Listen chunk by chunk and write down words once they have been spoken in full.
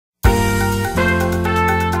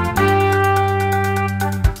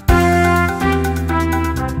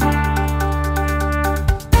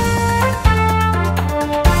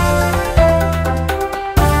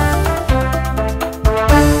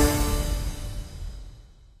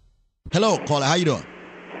Hello, caller. How you doing?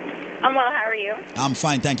 I'm well. How are you? I'm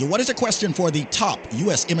fine, thank you. What is the question for the top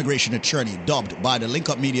U.S. immigration attorney dubbed by the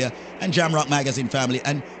Linkup Media and Jamrock Magazine family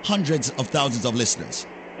and hundreds of thousands of listeners?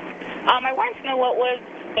 I wanted to know what was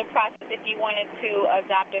the process if you wanted to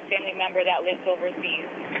adopt a family member that lives overseas.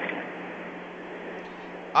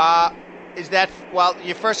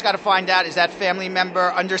 You first got to find out, is that family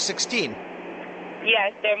member under 16? Yes,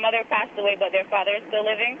 their mother passed away, but their father is still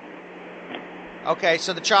living. Okay,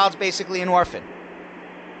 so the child's basically an orphan.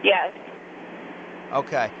 Yes.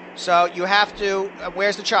 Okay, so you have to,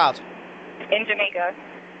 where's the child? In Jamaica.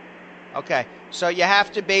 Okay, so you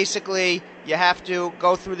have to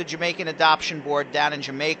go through the Jamaican Adoption Board down in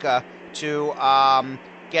Jamaica to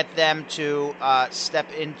get them to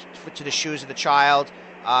step into the shoes of the child,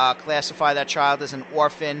 classify that child as an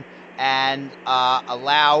orphan, and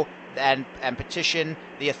allow and petition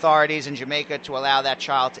the authorities in Jamaica to allow that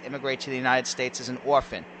child to immigrate to the United States as an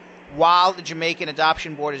orphan. While the Jamaican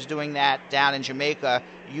Adoption Board is doing that down in Jamaica,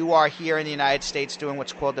 you are here in the United States doing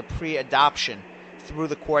what's called the pre-adoption through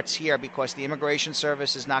the courts here, because the Immigration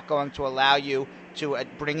Service is not going to allow you to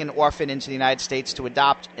bring an orphan into the United States to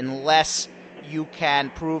adopt unless you can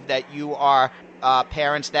prove that you are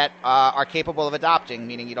parents that are capable of adopting,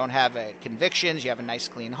 meaning you don't have convictions, you have a nice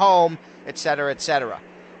clean home, etc., etc.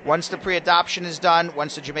 Once the pre-adoption is done,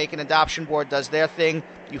 once the Jamaican Adoption Board does their thing,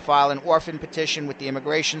 you file an orphan petition with the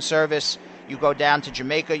Immigration Service. You go down to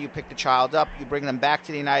Jamaica, you pick the child up, you bring them back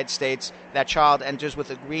to the United States. That child enters with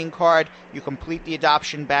a green card. You complete the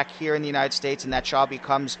adoption back here in the United States, and that child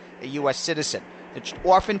becomes a U.S. citizen. The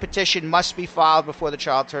orphan petition must be filed before the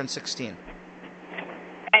child turns 16.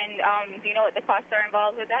 And do you know what the costs are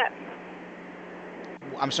involved with that?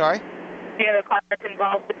 I'm sorry? Do you know the costs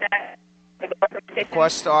involved with that? The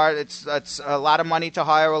costs are, it's a lot of money to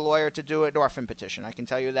hire a lawyer to do an orphan petition, I can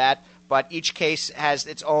tell you that. But each case has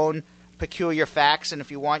its own peculiar facts, and if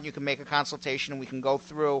you want, you can make a consultation and we can go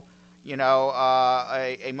through,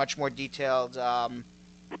 a much more detailed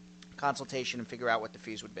consultation and figure out what the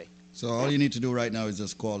fees would be. So all you need to do right now is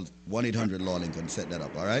just call 1-800-LAW-LINK and set that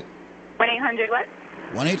up, all right? 1-800 what?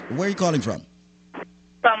 Where are you calling from?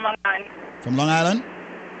 From Long Island. From Long Island?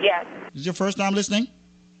 Yes. Is this your first time listening?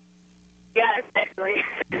 Yes, actually.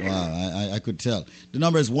 Wow, I could tell. The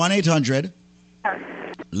number is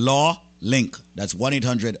 1-800-LAW-LINK. That's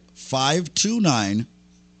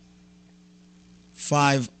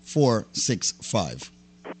 1-800-529-5465.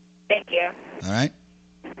 Thank you. All right?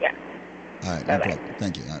 Yeah. All right, Bye-bye. no problem.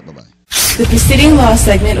 Thank you. All right, bye-bye. The preceding law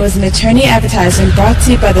segment was an attorney advertisement brought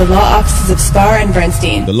to you by the law offices of Spar and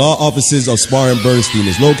Bernstein. The law offices of Spar and Bernstein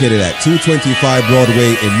is located at 225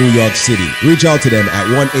 Broadway in New York City. Reach out to them at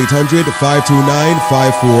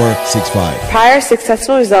 1-800-529-5465. Prior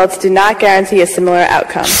successful results do not guarantee a similar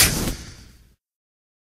outcome.